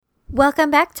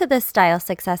Welcome back to the Style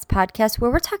Success Podcast,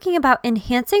 where we're talking about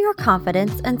enhancing your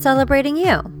confidence and celebrating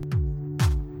you.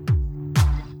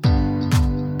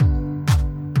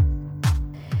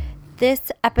 This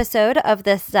episode of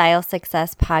the Style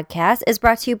Success Podcast is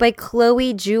brought to you by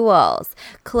Chloe Jewels.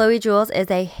 Chloe Jewels is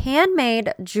a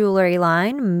handmade jewelry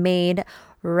line made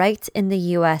right in the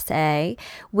USA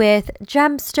with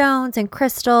gemstones and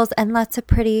crystals and lots of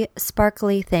pretty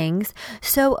sparkly things.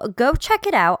 So go check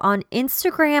it out on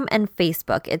Instagram and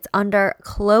Facebook. It's under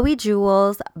Chloe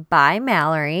Jewels by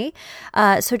Mallory.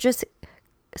 So just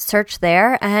search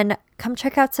there and come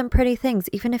check out some pretty things.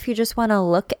 Even if you just want to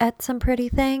look at some pretty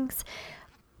things,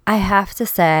 I have to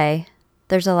say,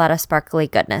 there's a lot of sparkly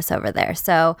goodness over there.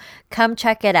 So come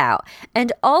check it out.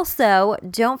 And also,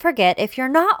 don't forget, if you're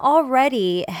not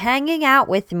already hanging out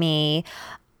with me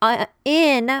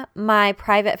in my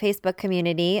private Facebook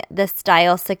community, the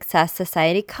Style Success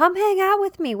Society, come hang out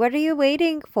with me. What are you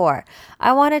waiting for?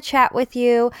 I want to chat with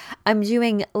you. I'm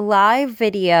doing live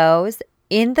videos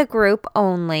in the group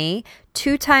only,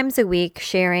 2 times a week,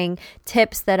 sharing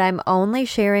tips that I'm only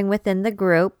sharing within the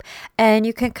group. And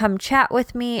you can come chat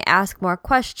with me, ask more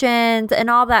questions, and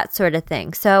all that sort of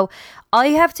thing. So all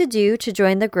you have to do to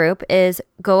join the group is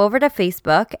go over to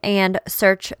Facebook and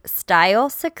search Style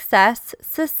Success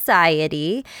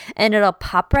Society, and it'll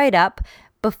pop right up.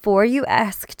 Before you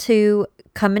ask to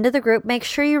come into the group, make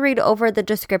sure you read over the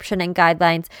description and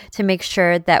guidelines to make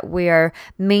sure that we're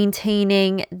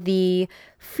maintaining the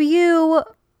few,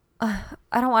 I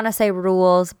don't want to say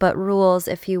rules, but rules,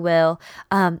 if you will,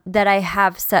 that I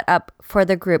have set up for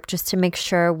the group, just to make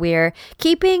sure we're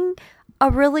keeping a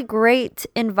really great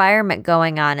environment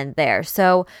going on in there.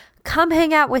 So come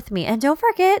hang out with me, and don't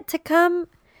forget to come,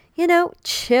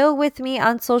 chill with me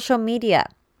on social media.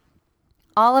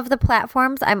 All of the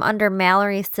platforms, I'm under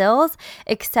Mallory Sills,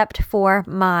 except for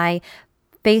my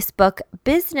Facebook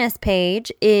business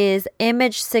page is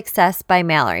Image Success by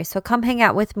Mallory. So come hang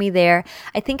out with me there.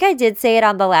 I think I did say it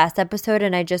on the last episode,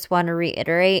 and I just want to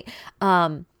reiterate.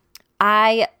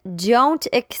 I don't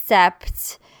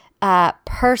accept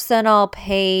personal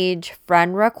page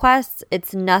friend requests.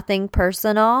 It's nothing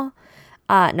personal.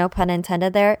 No pun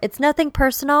intended there. It's nothing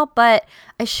personal, but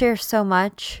I share so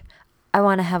much. I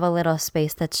want to have a little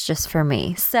space that's just for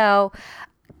me. So,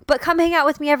 but come hang out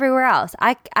with me everywhere else.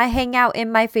 I hang out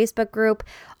in my Facebook group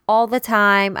all the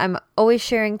time. I'm always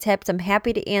sharing tips. I'm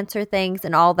happy to answer things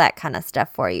and all that kind of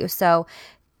stuff for you. So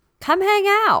come hang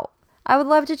out. I would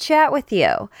love to chat with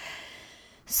you.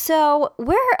 So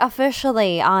we're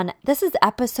officially on, this is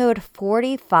episode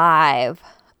 45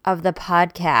 of the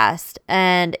podcast.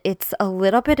 And it's a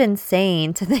little bit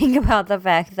insane to think about the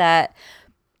fact that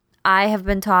I have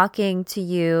been talking to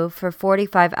you for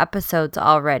 45 episodes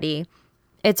already.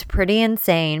 It's pretty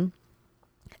insane.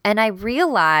 And I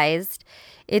realized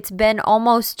it's been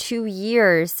almost 2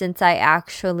 years since I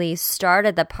actually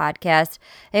started the podcast.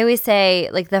 I always say,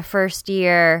 like, the first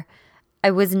year, I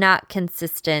was not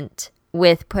consistent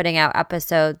with putting out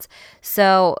episodes.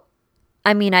 So,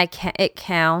 I mean, it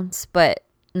counts, but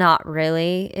not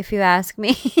really, if you ask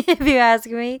me.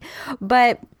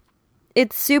 But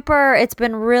it's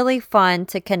been really fun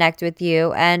to connect with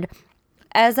you. And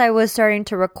as I was starting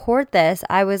to record this,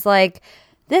 I was like,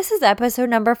 this is episode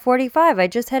number 45. I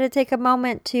just had to take a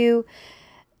moment to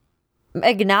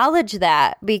acknowledge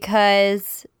that,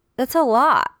 because that's a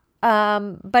lot.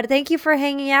 But thank you for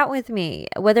hanging out with me,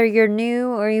 whether you're new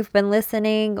or you've been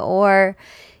listening or,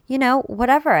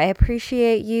 whatever. I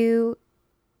appreciate you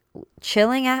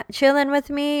chilling with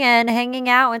me and hanging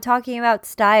out and talking about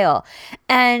style.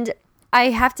 And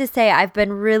I have to say, I've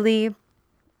been really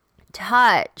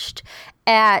touched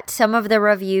at some of the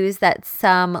reviews that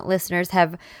some listeners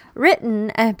have written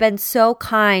and have been so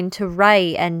kind to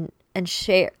write and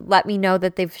share, let me know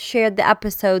that they've shared the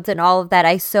episodes and all of that.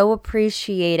 I so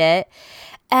appreciate it.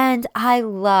 And I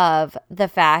love the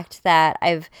fact that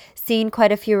I've seen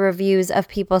quite a few reviews of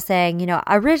people saying,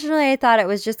 originally I thought it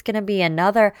was just going to be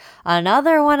another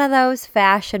one of those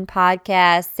fashion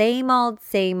podcasts, same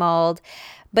old.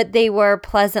 But they were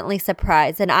pleasantly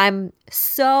surprised. And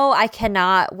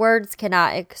words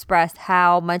cannot express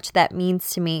how much that means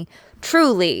to me.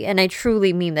 Truly. And I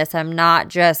truly mean this. I'm not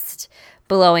just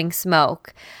blowing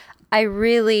smoke. I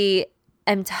really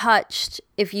am touched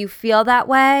if you feel that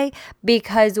way,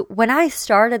 because when I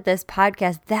started this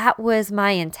podcast, that was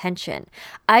my intention.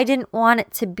 I didn't want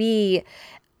it to be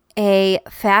a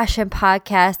fashion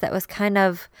podcast that was kind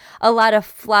of a lot of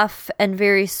fluff and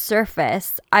very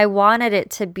surface. I wanted it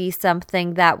to be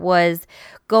something that was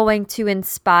going to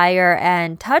inspire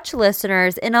and touch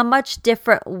listeners in a much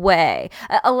different way,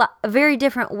 a very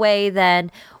different way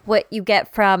than what you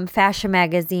get from fashion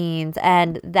magazines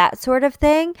and that sort of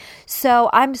thing. So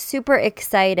I'm super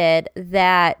excited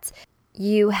that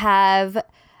you have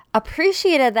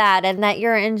appreciated that and that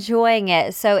you're enjoying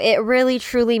it. So it really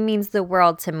truly means the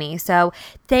world to me. So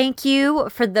thank you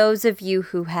for those of you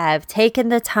who have taken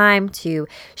the time to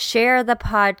share the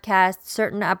podcast,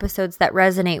 certain episodes that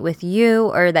resonate with you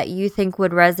or that you think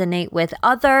would resonate with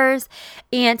others,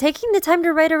 and taking the time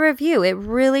to write a review. It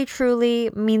really truly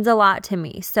means a lot to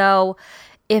me. So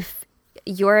if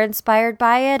you're inspired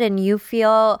by it and you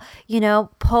feel,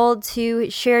 pulled to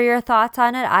share your thoughts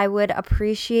on it, I would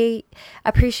appreciate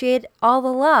all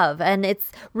the love. And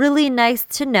it's really nice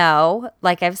to know,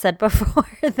 like I've said before,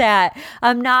 that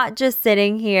I'm not just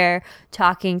sitting here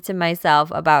talking to myself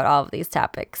about all of these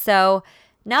topics. So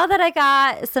now that I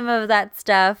got some of that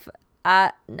stuff,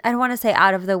 I don't want to say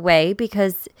out of the way,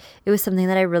 because it was something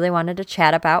that I really wanted to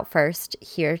chat about first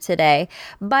here today.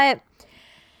 But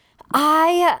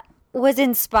I was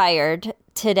inspired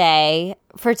today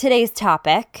for today's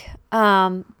topic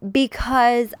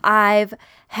because I've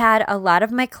had a lot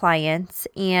of my clients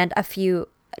and a few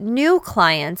new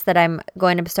clients that I'm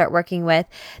going to start working with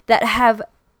that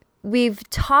we've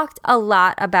talked a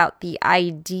lot about the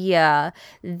idea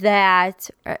that,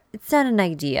 it's not an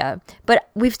idea, but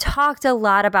we've talked a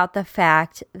lot about the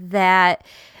fact that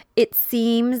it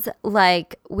seems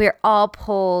like we're all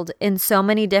pulled in so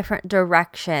many different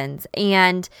directions.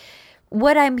 And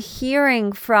what I'm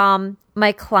hearing from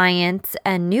my clients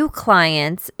and new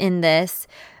clients in this,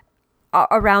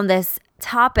 around this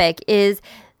topic, is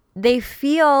they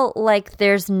feel like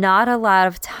there's not a lot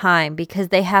of time because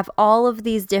they have all of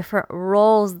these different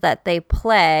roles that they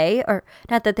play, or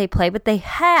not that they play, but they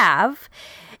have.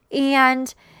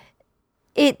 And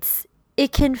it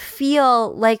can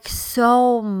feel like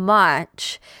so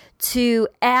much to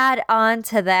add on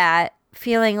to that,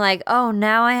 feeling like, oh,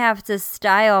 now I have to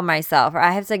style myself, or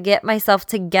I have to get myself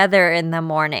together in the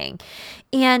morning.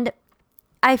 And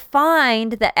I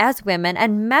find that as women,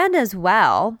 and men as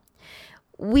well,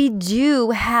 we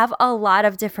do have a lot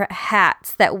of different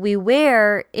hats that we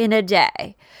wear in a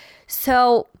day.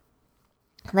 So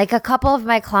like a couple of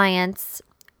my clients,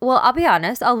 well, I'll be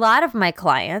honest, a lot of my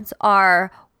clients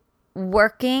are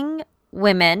working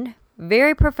women,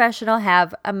 very professional,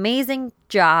 have amazing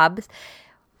jobs.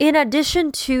 In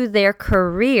addition to their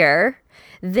career,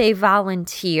 they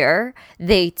volunteer,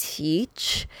 they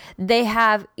teach, they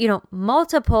have,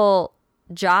 multiple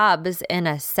jobs in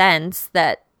a sense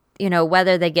that,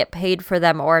 whether they get paid for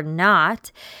them or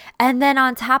not. And then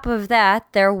on top of that,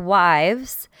 they're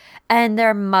wives and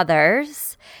they're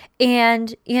mothers.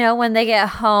 And, when they get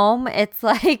home, it's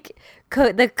like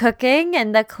the cooking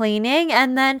and the cleaning.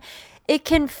 And then it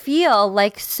can feel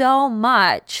like so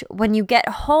much when you get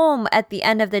home at the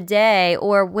end of the day,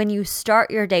 or when you start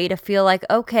your day, to feel like,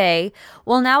 okay,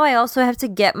 well, now I also have to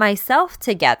get myself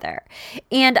together.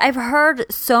 And I've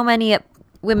heard so many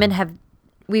women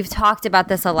we've talked about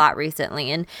this a lot recently.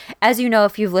 And as you know,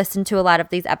 if you've listened to a lot of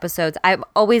these episodes, I'm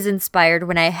always inspired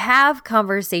when I have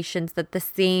conversations that the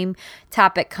same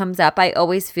topic comes up. I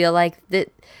always feel like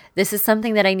that this is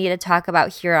something that I need to talk about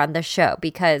here on the show,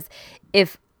 because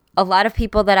if a lot of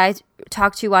people that I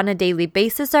talk to on a daily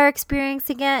basis are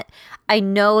experiencing it, I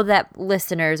know that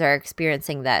listeners are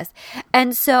experiencing this.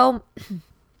 And so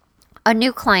a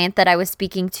new client that I was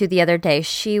speaking to the other day,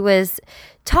 she was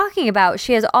talking about,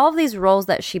 she has all of these roles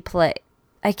that she play.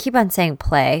 I keep on saying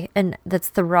play, and that's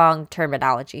the wrong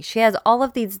terminology. She has all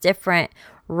of these different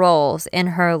roles in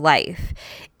her life.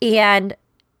 And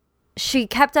she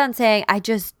kept on saying, I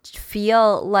just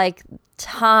feel like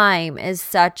time is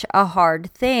such a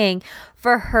hard thing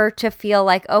for her to feel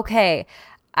like, okay,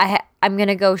 I'm going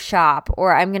to go shop,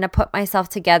 or I'm going to put myself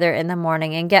together in the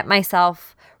morning and get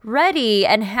myself ready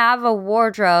and have a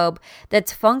wardrobe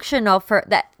that's functional for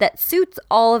that suits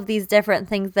all of these different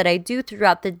things that I do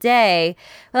throughout the day.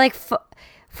 Like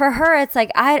for her, it's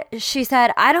like, she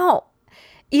said, I don't,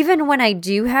 even when I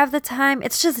do have the time,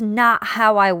 it's just not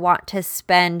how I want to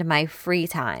spend my free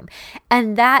time.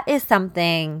 And that is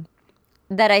something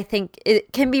that I think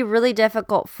it can be really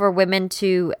difficult for women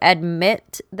to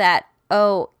admit that,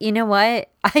 oh, you know what?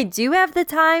 I do have the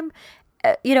time.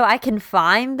 I can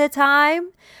find the time,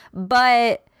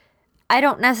 but I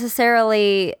don't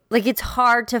necessarily, like, it's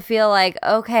hard to feel like,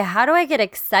 okay, how do I get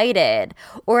excited?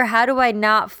 Or how do I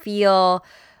not feel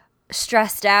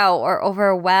stressed out or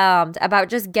overwhelmed about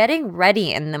just getting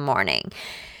ready in the morning?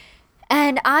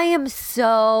 And I am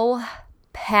so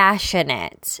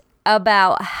passionate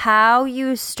about how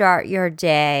you start your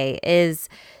day is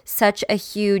such a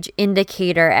huge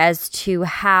indicator as to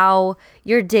how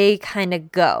your day kind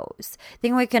of goes. I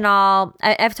think we can all,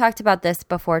 I've talked about this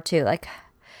before too, like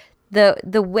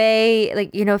the way,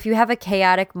 like, you know, if you have a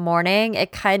chaotic morning,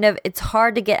 it's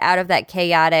hard to get out of that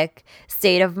chaotic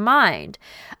state of mind.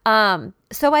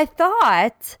 So I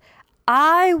thought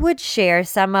I would share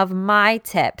some of my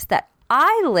tips that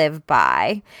I live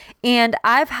by, and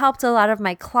I've helped a lot of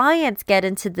my clients get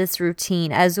into this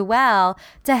routine as well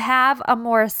to have a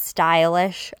more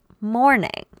stylish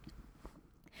morning.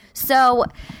 So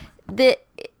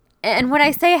and when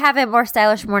I say have a more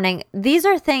stylish morning, these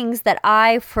are things that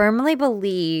I firmly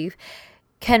believe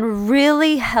can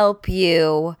really help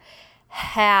you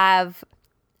have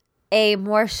a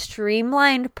more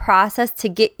streamlined process to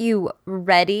get you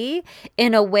ready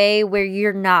in a way where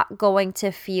you're not going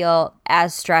to feel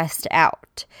as stressed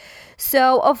out.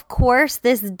 So, of course,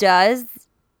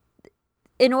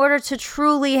 in order to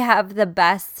truly have the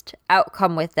best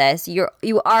outcome with this, you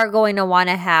are going to want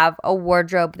to have a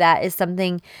wardrobe that is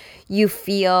something you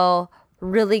feel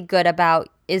really good about,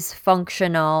 is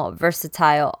functional,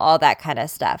 versatile, all that kind of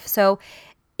stuff. So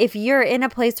if you're in a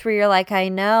place where you're like, I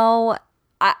know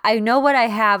what I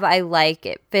have, I like,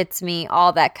 it fits me,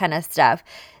 all that kind of stuff,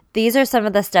 these are some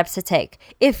of the steps to take.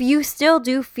 If you still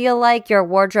do feel like your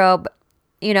wardrobe,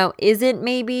 you know, isn't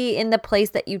maybe in the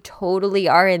place that you totally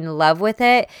are in love with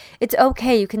it, it's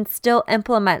okay. You can still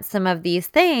implement some of these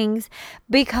things,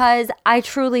 because I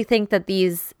truly think that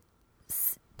these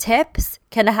tips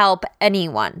can help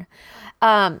anyone.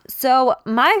 So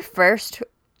my first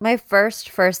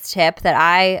tip that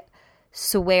I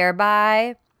swear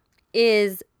by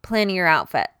is planning your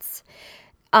outfits.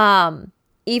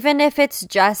 Even if it's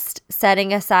just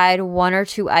setting aside 1 or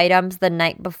 2 items the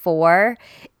night before,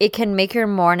 it can make your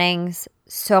mornings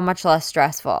so much less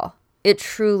stressful. It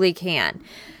truly can.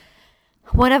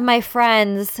 One of my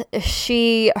friends,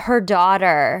 her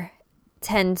daughter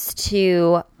tends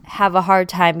to have a hard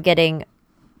time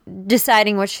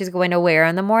deciding what she's going to wear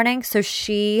in the morning. So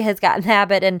she has gotten the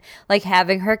habit in like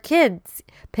having her kids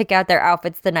pick out their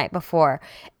outfits the night before.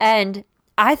 And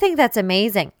I think that's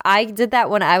amazing. I did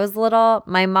that when I was little.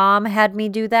 My mom had me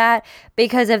do that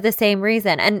because of the same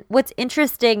reason. And what's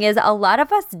interesting is a lot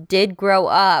of us did grow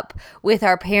up with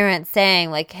our parents saying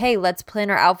like, hey, let's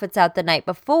plan our outfits out the night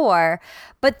before.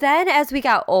 But then as we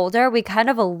got older, we kind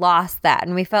of lost that.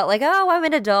 And we felt like, oh, I'm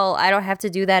an adult, I don't have to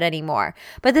do that anymore.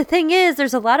 But the thing is,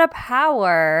 there's a lot of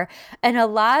power and a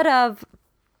lot of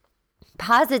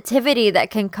positivity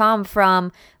that can come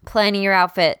from planning your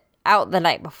outfit out the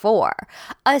night before,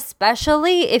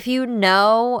 especially if you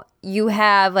know you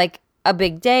have like a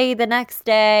big day the next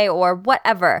day or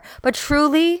whatever. But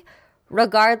truly,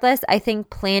 regardless, I think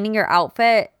planning your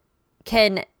outfit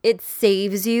it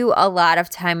saves you a lot of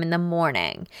time in the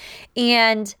morning.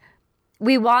 And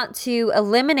we want to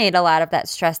eliminate a lot of that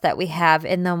stress that we have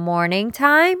in the morning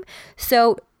time.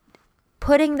 So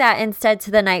putting that instead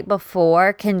to the night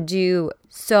before can do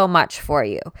so much for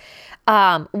you.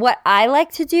 What I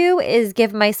like to do is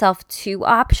give myself 2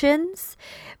 options,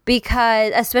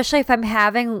 because especially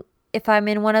if I'm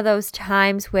in one of those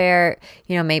times where,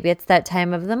 you know, maybe it's that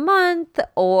time of the month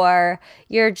or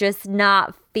you're just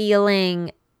not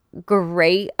feeling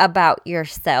great about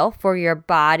yourself or your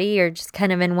body, you're just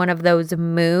kind of in one of those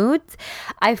moods.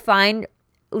 I find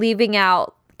leaving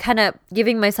out, kind of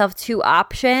giving myself 2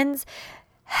 options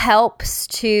helps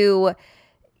to,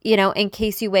 you know, in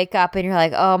case you wake up and you're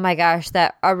like, oh my gosh,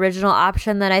 that original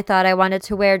option that I thought I wanted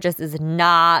to wear just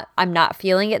I'm not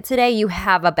feeling it today. You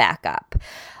have a backup.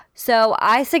 So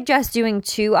I suggest doing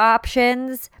 2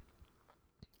 options,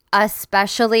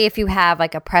 especially if you have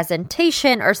like a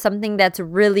presentation or something that's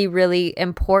really, really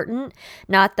important.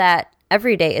 Not that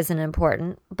every day isn't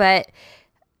important, but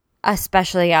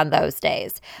especially on those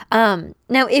days. Now,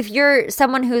 if you're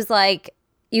someone who's like,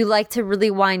 you like to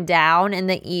really wind down in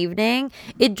the evening,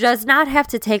 it does not have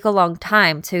to take a long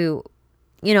time to,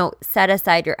 you know, set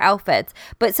aside your outfits.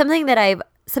 But something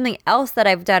else that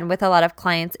I've done with a lot of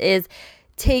clients is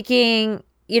taking,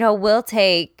 you know, I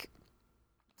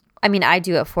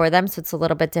do it for them, so it's a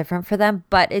little bit different for them,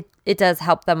 but it does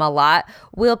help them a lot.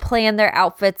 We'll plan their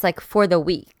outfits like for the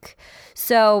week.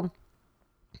 So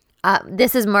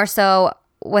this is more so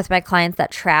with my clients that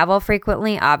travel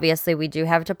frequently. Obviously, we do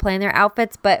have to plan their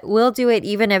outfits, but we'll do it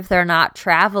even if they're not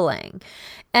traveling.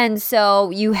 And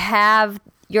so you have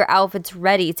your outfits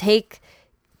ready. Take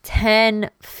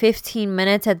 10, 15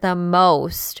 minutes at the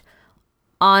most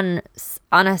on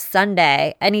a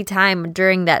Sunday, anytime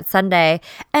during that Sunday,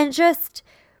 and just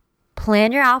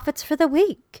plan your outfits for the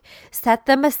week. Set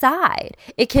them aside.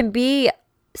 It can be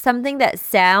something that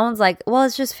sounds like, well,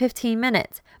 it's just 15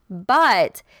 minutes.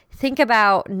 But think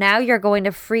about now you're going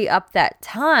to free up that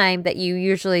time that you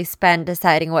usually spend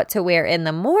deciding what to wear in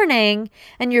the morning,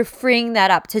 and you're freeing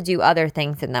that up to do other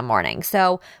things in the morning.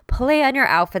 So plan your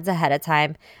outfits ahead of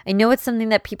time. I know it's something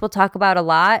that people talk about a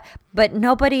lot, but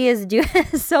nobody is doing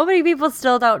so many people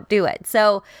still don't do it.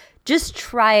 So just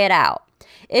try it out.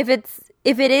 If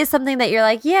it is something that you're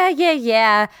like,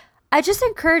 yeah, I just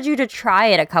encourage you to try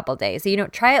it a couple days.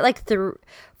 Try it like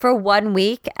for 1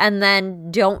 week and then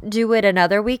don't do it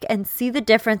another week and see the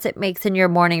difference it makes in your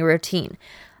morning routine.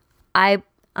 I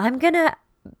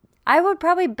would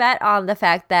probably bet on the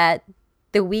fact that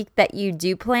the week that you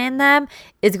do plan them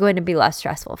is going to be less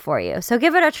stressful for you. So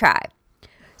give it a try.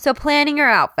 So planning your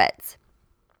outfits.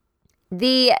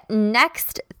 The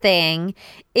next thing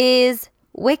is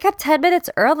wake up 10 minutes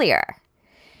earlier.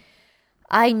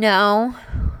 I know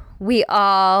we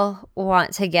all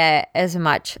want to get as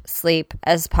much sleep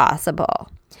as possible.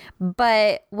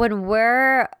 But when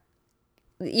we're,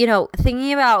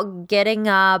 thinking about getting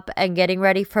up and getting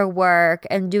ready for work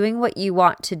and doing what you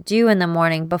want to do in the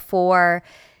morning before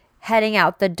heading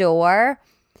out the door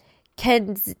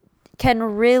can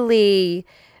really,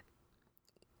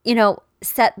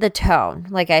 set the tone,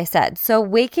 like I said. So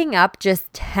waking up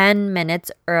just 10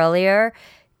 minutes earlier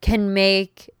can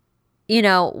make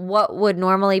what would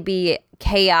normally be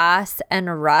chaos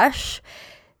and rush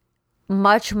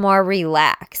much more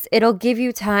relaxed. It'll give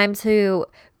you time to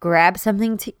grab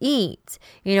something to eat,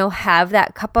 have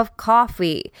that cup of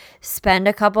coffee, spend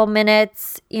a couple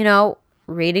minutes,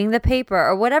 reading the paper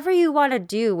or whatever you want to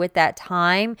do with that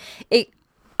time.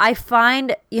 I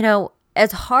find,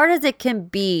 as hard as it can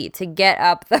be to get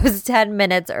up those 10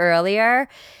 minutes earlier,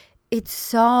 it's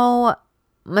so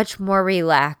much more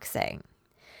relaxing.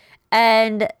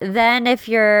 And then if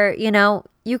you're,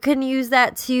 you can use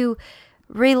that to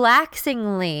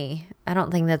relaxingly, I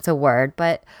don't think that's a word,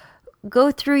 but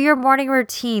go through your morning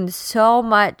routine so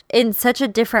much in such a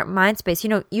different mind space.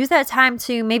 Use that time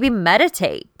to maybe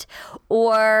meditate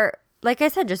or, like I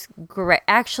said, just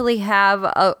actually have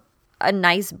a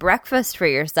nice breakfast for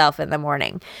yourself in the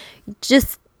morning.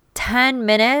 Just 10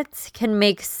 minutes can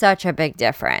make such a big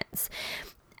difference.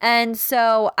 And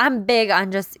so I'm big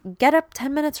on just get up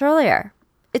 10 minutes earlier.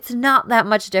 It's not that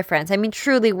much difference. I mean,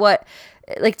 truly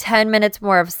 10 minutes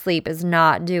more of sleep is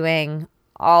not doing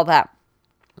all that.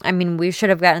 I mean, we should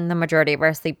have gotten the majority of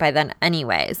our sleep by then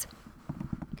anyways.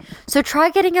 So try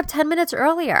getting up 10 minutes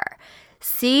earlier.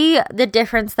 See the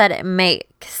difference that it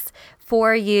makes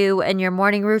for you and your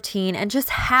morning routine and just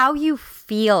how you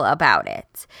feel about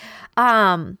it.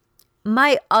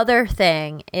 My other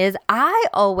thing is I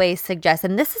always suggest,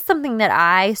 and this is something that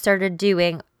I started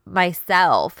doing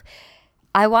myself,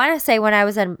 I want to say when I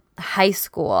was in high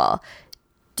school,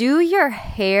 do your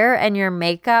hair and your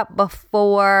makeup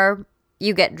before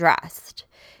you get dressed.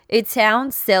 It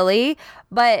sounds silly,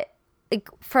 but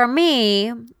for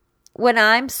me, when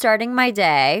I'm starting my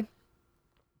day,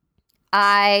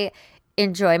 I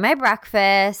enjoy my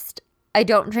breakfast. I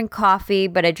don't drink coffee,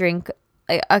 but I drink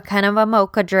a kind of a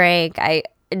mocha drink. I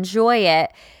enjoy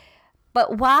it.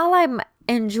 But while I'm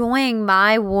enjoying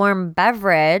my warm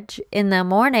beverage in the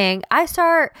morning,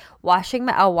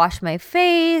 I'll wash my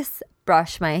face,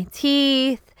 brush my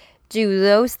teeth, do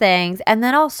those things, and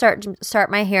then I'll start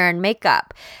my hair and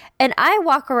makeup. And I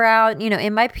walk around,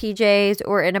 in my PJs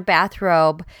or in a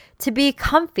bathrobe to be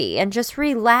comfy and just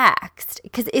relaxed,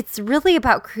 because it's really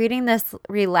about creating this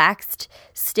relaxed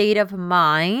state of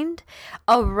mind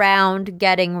around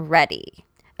getting ready,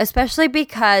 especially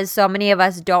because so many of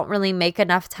us don't really make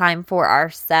enough time for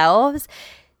ourselves.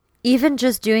 Even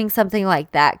just doing something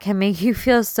like that can make you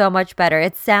feel so much better.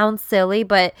 It sounds silly,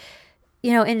 but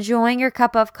enjoying your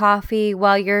cup of coffee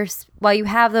while you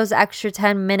have those extra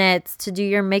 10 minutes to do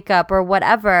your makeup or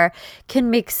whatever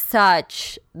can make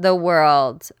such the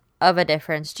world of a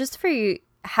difference just for you,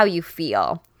 how you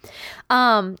feel.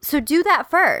 So do that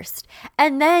first.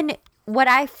 And then what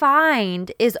I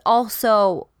find is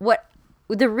also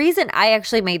the reason I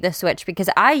actually made the switch,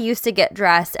 because I used to get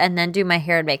dressed and then do my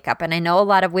hair and makeup. And I know a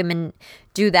lot of women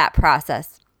do that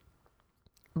process.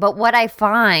 But what I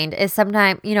find is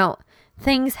sometimes,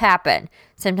 things happen.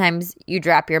 Sometimes you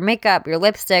drop your makeup, your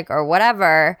lipstick, or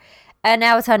whatever, and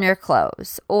now it's on your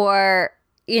clothes. Or,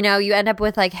 you end up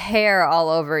with hair all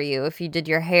over you if you did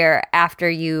your hair after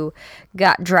you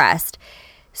got dressed.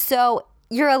 So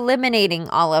you're eliminating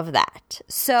all of that.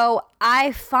 So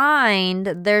I find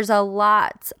there's a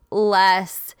lot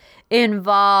less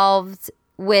involved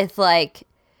with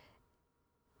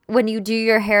when you do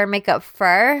your hair and makeup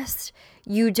first,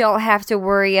 you don't have to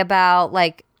worry about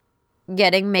like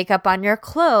getting makeup on your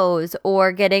clothes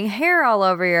or getting hair all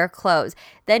over your clothes.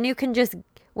 Then you can just,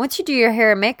 once you do your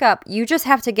hair and makeup, you just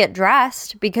have to get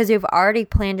dressed because you've already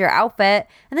planned your outfit,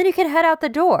 and then you can head out the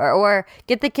door or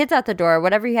get the kids out the door,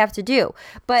 whatever you have to do.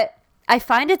 But I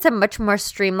find it's a much more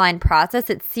streamlined process.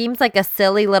 It seems like a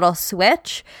silly little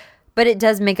switch, but it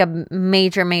does make a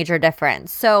major, major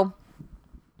difference. So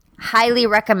highly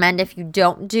recommend if you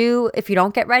don't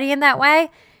get ready in that way,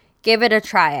 give it a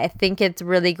try. I think it's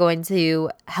really going to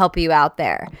help you out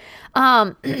there.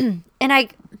 And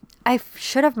I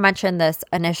should have mentioned this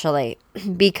initially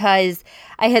because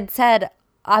I had said,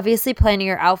 obviously planning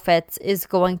your outfits is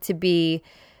going to be,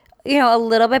 a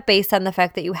little bit based on the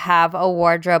fact that you have a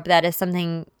wardrobe that is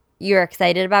something you're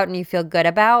excited about and you feel good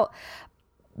about.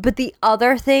 But the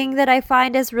other thing that I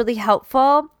find is really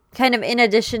helpful, kind of in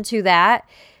addition to that,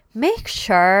 make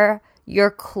sure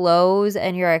your clothes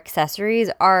and your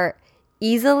accessories are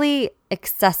easily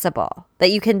accessible, that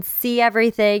you can see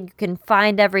everything, you can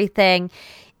find everything.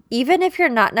 Even if you're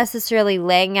not necessarily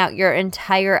laying out your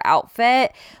entire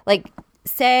outfit, like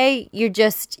say you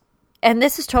just, and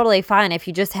this is totally fine if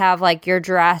you just have like your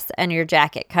dress and your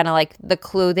jacket, kind of like the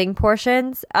clothing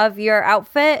portions of your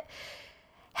outfit,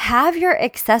 have your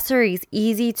accessories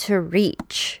easy to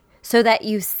reach so that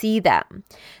you see them.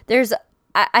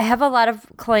 I have a lot of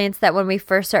clients that when we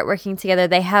first start working together,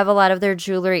 they have a lot of their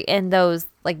jewelry in those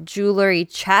like jewelry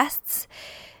chests.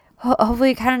 Hopefully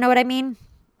you kind of know what I mean.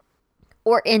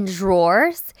 Or in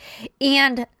drawers.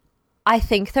 And I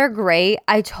think they're great.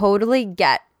 I totally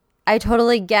get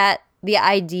the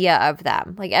idea of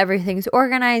them. Like everything's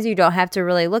organized. You don't have to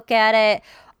really look at it.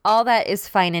 All that is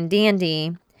fine and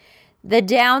dandy. The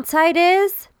downside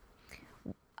is,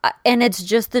 and it's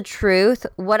just the truth,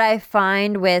 what I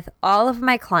find with all of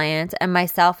my clients and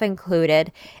myself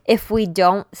included, if we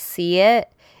don't see it,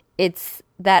 it's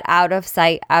that out of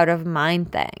sight, out of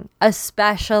mind thing,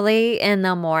 especially in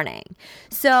the morning.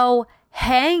 So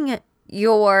hang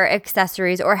your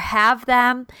accessories or have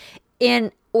them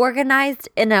organized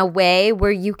in a way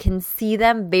where you can see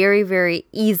them very, very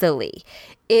easily.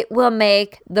 It will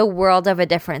make the world of a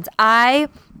difference. I'm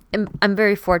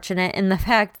very fortunate in the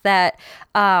fact that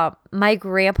my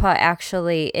grandpa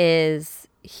actually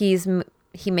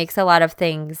he makes a lot of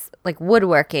things like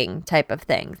woodworking type of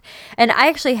things. And I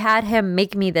actually had him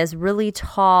make me this really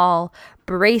tall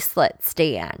bracelet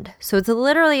stand. So it's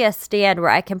literally a stand where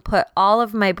I can put all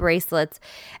of my bracelets.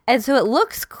 And so it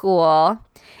looks cool.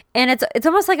 And it's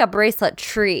almost like a bracelet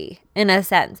tree in a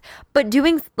sense. But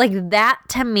doing like that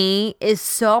to me is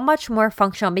so much more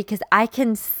functional because I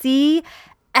can see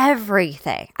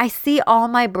everything. I see all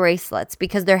my bracelets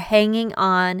because they're hanging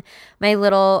on my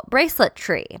little bracelet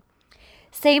tree.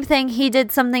 Same thing, he did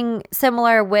something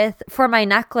similar for my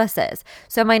necklaces.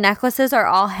 So my necklaces are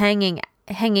all hanging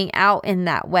out in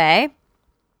that way.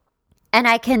 And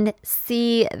I can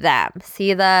see them.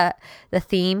 See the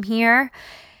theme here?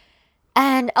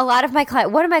 And one of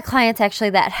my clients actually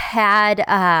that had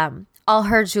all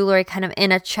her jewelry kind of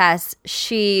in a chest,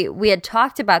 we had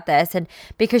talked about this, and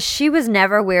because she was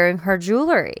never wearing her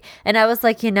jewelry. And I was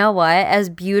like, you know what? As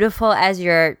beautiful as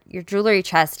your jewelry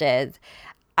chest is,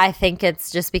 I think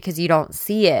it's just because you don't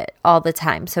see it all the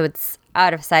time. So it's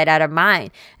out of sight, out of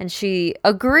mind. And she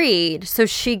agreed. So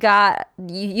she got,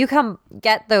 you can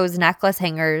get those necklace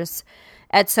hangers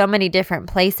at so many different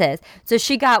places. So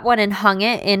she got one and hung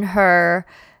it in her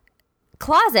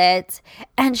closet,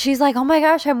 and she's like, oh my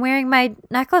gosh, I'm wearing my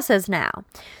necklaces now.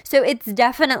 So it's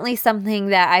definitely something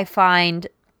that I find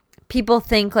people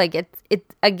think like it's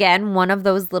again one of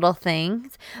those little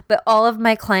things, but all of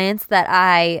my clients that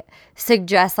I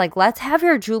suggest, like, let's have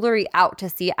your jewelry out to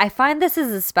see. I find this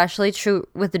is especially true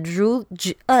with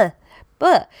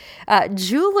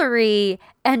jewelry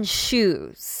and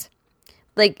shoes.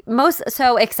 Like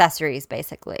accessories,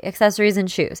 basically. Accessories and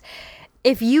shoes.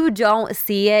 If you don't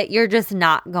see it, you're just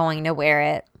not going to wear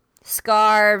it.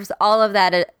 Scarves, all of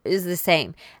that is the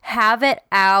same. Have it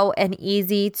out and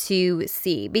easy to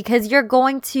see because you're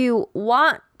going to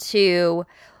want to,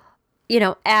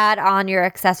 add on your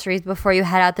accessories before you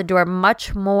head out the door.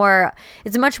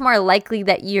 It's much more likely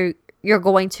that you're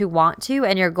going to want to,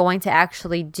 and you're going to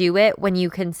actually do it when you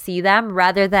can see them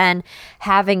rather than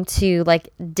having to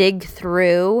dig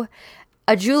through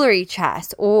a jewelry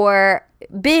chest or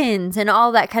bins and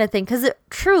all that kind of thing. Because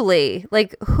truly,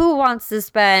 who wants to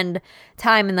spend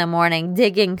time in the morning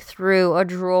digging through a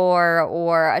drawer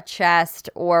or a chest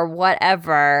or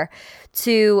whatever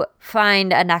to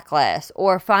find a necklace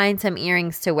or find some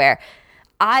earrings to wear?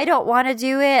 I don't want to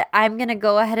do it, I'm going to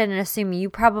go ahead and assume you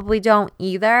probably don't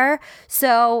either.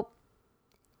 So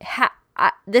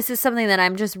this is something that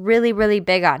I'm just really, really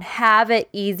big on. Have it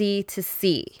easy to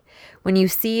see. When you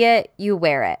see it, you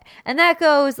wear it. And that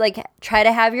goes like try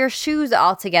to have your shoes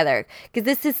all together, because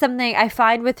this is something I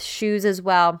find with shoes as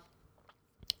well.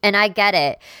 And I get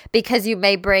it, because you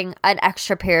may bring an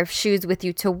extra pair of shoes with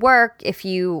you to work if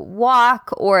you walk,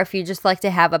 or if you just like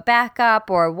to have a backup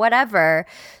or whatever.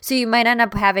 So you might end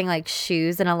up having like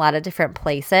shoes in a lot of different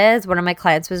places. One of my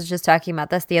clients was just talking about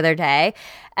this the other day.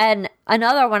 And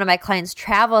another one of my clients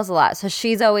travels a lot. So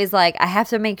she's always like, I have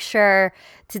to make sure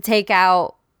to take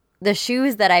out the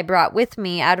shoes that I brought with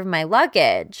me out of my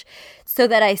luggage so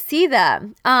that I see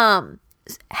them.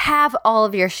 Have all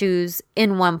of your shoes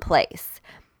in one place.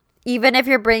 Even if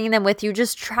you're bringing them with you,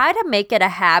 just try to make it a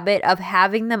habit of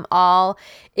having them all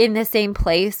in the same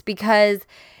place, because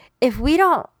if we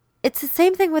don't, it's the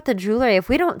same thing with the jewelry. If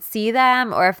we don't see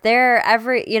them, or if they're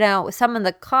some in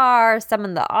the car, some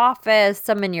in the office,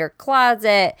 some in your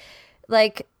closet,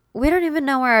 like we don't even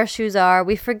know where our shoes are.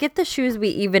 We forget the shoes we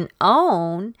even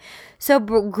own. So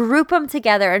group them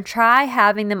together and try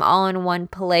having them all in one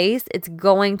place. You're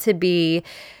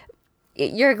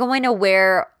going to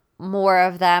wear more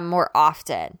of them more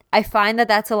often. I find that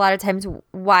that's a lot of times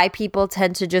why people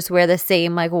tend to just wear the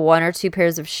same like one or two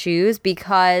pairs of shoes,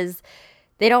 because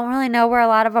they don't really know where a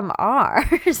lot of them are.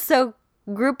 So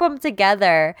group them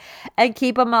together and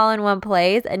keep them all in one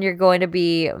place, and you're going to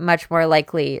be much more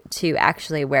likely to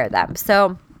actually wear them.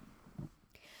 So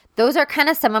those are kind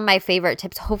of some of my favorite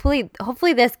tips. Hopefully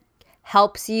this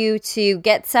helps you to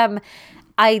get some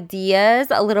ideas,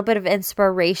 a little bit of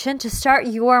inspiration to start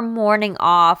your morning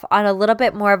off on a little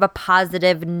bit more of a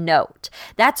positive note.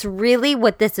 That's really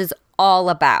what this is all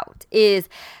about, is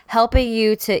helping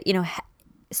you to,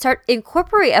 start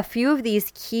incorporate a few of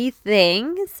these key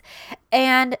things,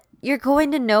 and you're going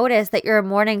to notice that your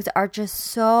mornings are just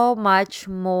so much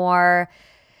more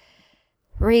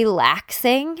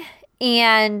relaxing,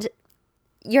 and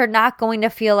you're not going to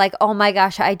feel like, oh my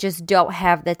gosh, I just don't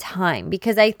have the time.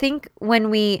 Because I think when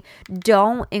we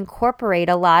don't incorporate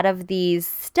a lot of these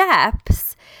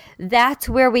steps, that's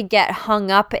where we get hung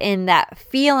up in that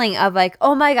feeling of like,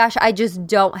 oh my gosh, I just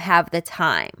don't have the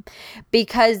time,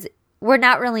 because we're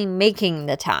not really making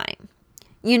the time.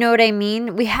 You know what I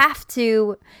mean? We have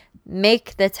to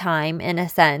make the time in a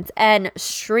sense and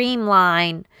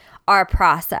streamline our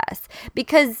process,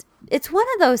 because it's one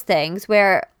of those things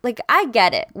where, like, I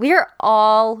get it. We're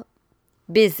all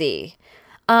busy.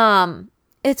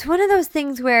 It's one of those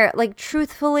things where, like,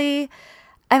 truthfully,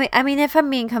 I mean, if I'm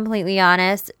being completely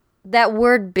honest, that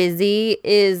word busy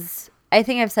is, I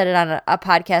think I've said it on a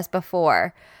podcast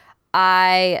before.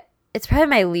 It's probably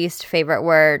my least favorite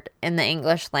word in the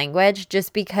English language,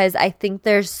 just because I think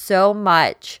there's so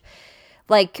much,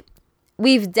 like,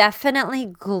 we've definitely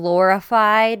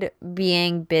glorified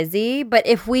being busy, but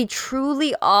if we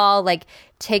truly all like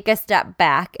take a step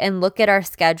back and look at our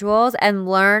schedules and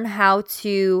learn how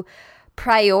to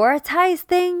prioritize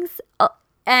things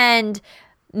and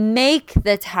make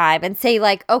the time and say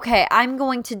like, okay, I'm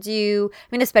going to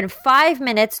spend 5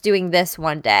 minutes doing this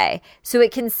one day so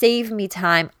it can save me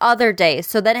time other days,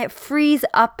 so then it frees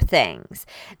up things.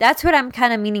 That's what I'm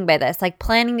kind of meaning by this, like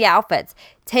planning the outfits.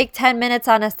 Take 10 minutes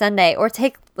on a Sunday, or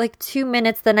take like 2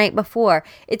 minutes the night before.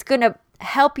 It's going to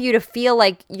help you to feel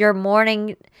like your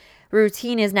morning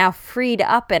routine is now freed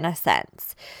up in a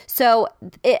sense. So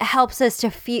it helps us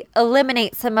to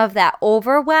eliminate some of that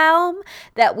overwhelm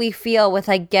that we feel with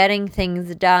like getting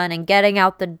things done and getting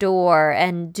out the door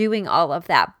and doing all of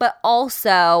that. But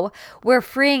also we're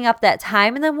freeing up that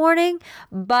time in the morning,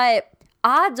 but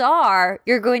odds are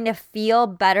you're going to feel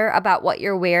better about what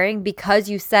you're wearing because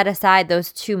you set aside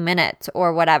those 2 minutes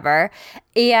or whatever,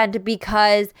 and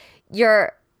because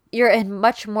you're in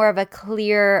much more of a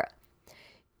clear,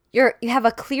 you have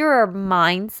a clearer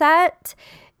mindset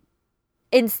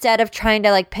instead of trying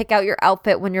to like pick out your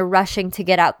outfit when you're rushing to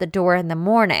get out the door in the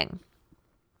morning.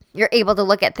 You're able to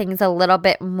look at things a little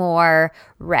bit more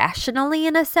rationally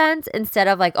in a sense, instead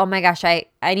of like, oh my gosh, I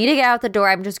need to get out the door.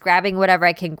 I'm just grabbing whatever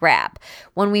I can grab.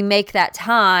 When we make that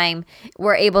time,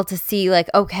 we're able to see like,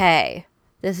 okay,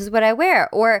 this is what I wear.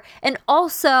 And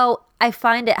also I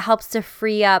find it helps to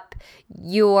free up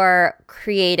your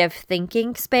creative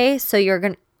thinking space. So you're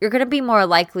going to be more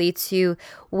likely to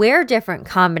wear different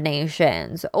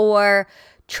combinations or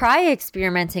try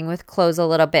experimenting with clothes a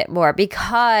little bit more,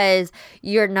 because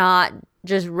you're not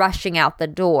just rushing out the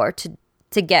door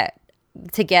to get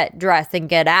dressed and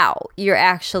get out. You're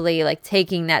actually like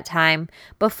taking that time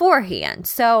beforehand.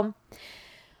 So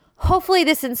hopefully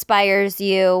this inspires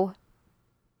you.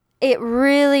 it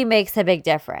really makes a big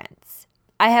difference.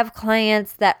 I have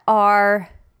clients that are,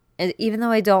 even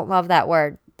though I don't love that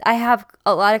word, I have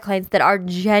a lot of clients that are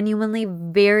genuinely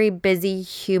very busy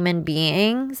human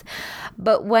beings.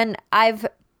 But when I've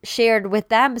shared with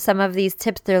them some of these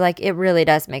tips, they're like, it really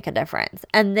does make a difference.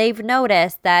 And they've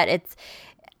noticed that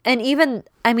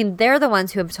they're the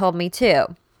ones who have told me too.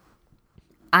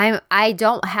 I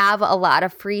don't have a lot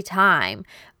of free time,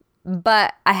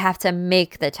 but I have to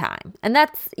make the time. And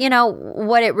that's,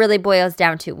 what it really boils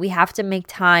down to. We have to make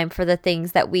time for the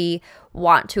things that we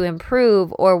want to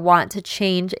improve or want to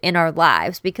change in our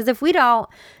lives. Because if we don't,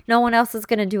 no one else is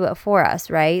going to do it for us,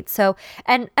 right? So,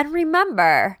 and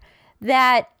remember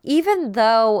that even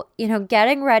though,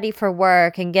 getting ready for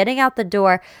work and getting out the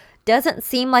door doesn't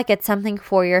seem like it's something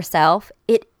for yourself,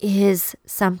 it is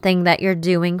something that you're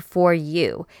doing for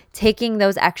you. Taking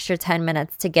those extra 10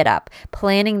 minutes to get up,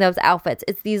 planning those outfits.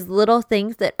 It's these little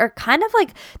things that are kind of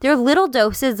like, they're little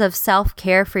doses of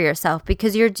self-care for yourself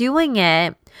because you're doing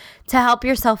it to help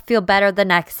yourself feel better the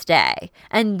next day.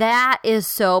 And that is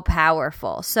so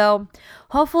powerful. So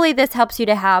hopefully this helps you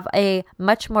to have a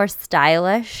much more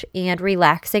stylish and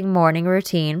relaxing morning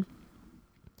routine.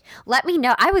 Let me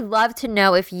know. I would love to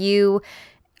know if you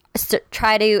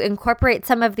try to incorporate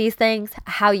some of these things,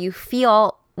 how you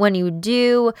feel when you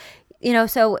do,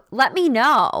 so let me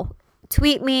know.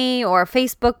 Tweet me or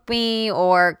Facebook me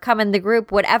or come in the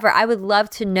group, whatever. I would love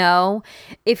to know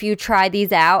if you try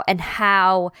these out and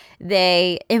how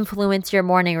they influence your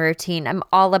morning routine. I'm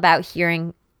all about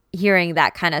hearing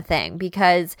that kind of thing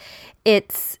because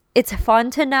it's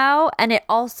fun to know, and it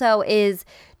also is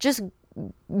just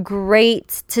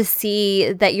great to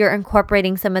see that you're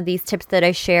incorporating some of these tips that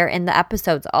I share in the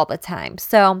episodes all the time.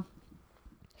 So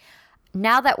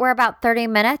now that we're about 30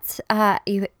 minutes,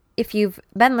 if you've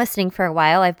been listening for a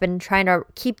while, I've been trying to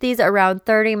keep these around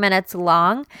 30 minutes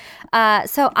long.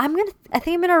 So I think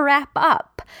I'm gonna wrap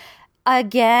up.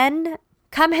 Again,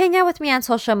 come hang out with me on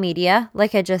social media,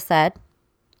 like I just said.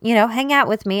 Hang out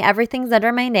with me. Everything's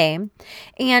under my name.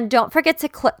 And don't forget to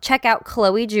check out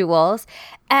Chloe Jewels.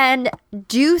 And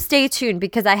do stay tuned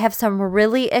because I have some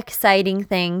really exciting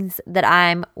things that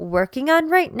I'm working on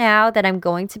right now that I'm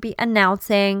going to be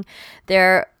announcing.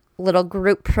 They're little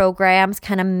group programs,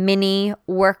 kind of mini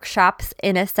workshops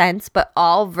in a sense, but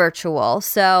all virtual.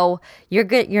 So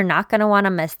you're not going to want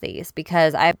to miss these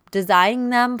because I'm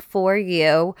designing them for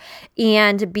you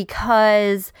and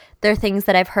because they're things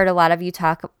that I've heard a lot of you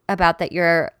talk about that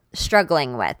you're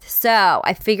struggling with. So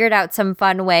I figured out some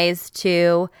fun ways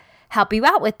to help you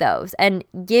out with those and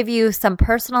give you some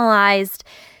personalized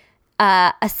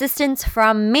assistance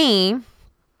from me,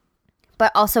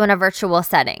 but also in a virtual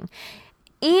setting.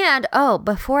 And,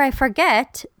 before I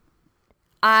forget,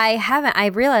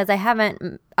 I realized I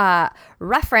haven't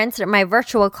referenced my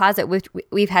virtual closet, which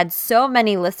we've had so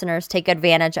many listeners take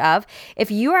advantage of. If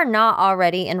you are not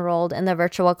already enrolled in the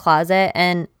virtual closet,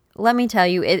 and let me tell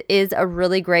you, it is a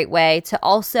really great way to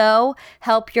also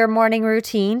help your morning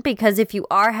routine, because if you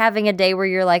are having a day where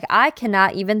you're like, I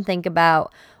cannot even think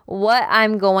about what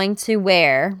I'm going to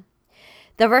wear,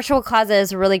 the virtual closet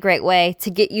is a really great way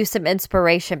to get you some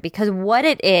inspiration, because what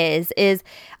it is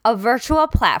a virtual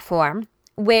platform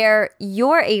where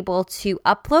you're able to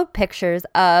upload pictures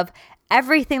of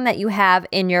everything that you have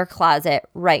in your closet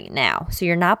right now. So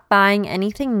you're not buying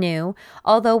anything new,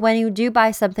 although when you do buy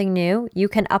something new, you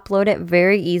can upload it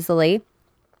very easily.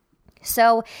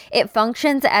 So it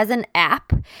functions as an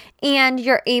app, and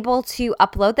you're able to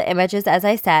upload the images, as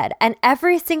I said, and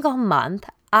every single month,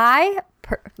 I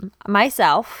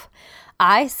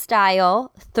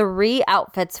style 3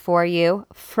 outfits for you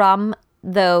from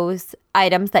those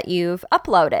items that you've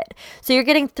uploaded. So you're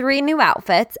getting 3 new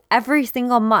outfits every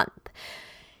single month.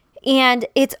 And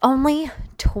it's only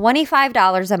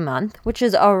 $25 a month, which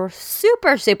is a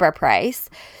super, super price.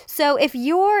 So if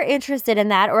you're interested in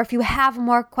that, or if you have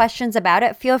more questions about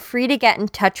it, feel free to get in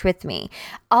touch with me.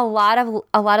 A lot of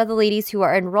the ladies who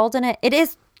are enrolled in it, it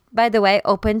is, by the way,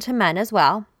 open to men as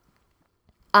well.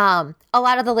 A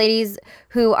lot of the ladies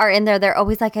who are in there, they're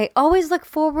always like, I always look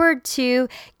forward to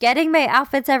getting my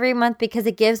outfits every month because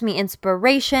it gives me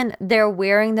inspiration. They're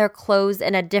wearing their clothes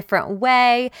in a different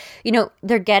way.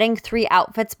 They're getting 3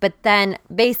 outfits, but then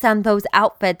based on those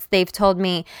outfits, they've told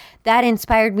me that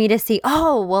inspired me to see,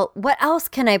 what else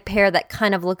can I pair that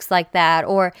kind of looks like that?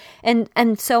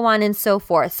 And so on and so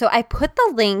forth. So I put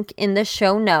the link in the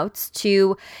show notes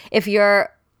to, if you're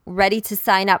ready to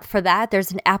sign up for that,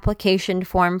 there's an application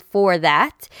form for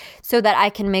that so that I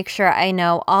can make sure I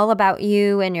know all about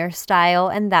you and your style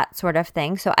and that sort of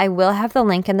thing. So I will have the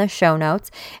link in the show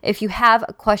notes. If you have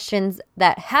questions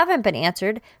that haven't been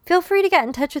answered, feel free to get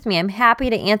in touch with me. I'm happy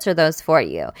to answer those for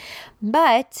you.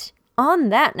 But on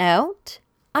that note,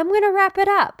 I'm going to wrap it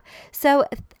up. So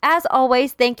as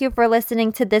always, thank you for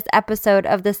listening to this episode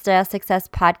of the Style Success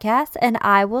Podcast, and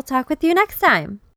I will talk with you next time.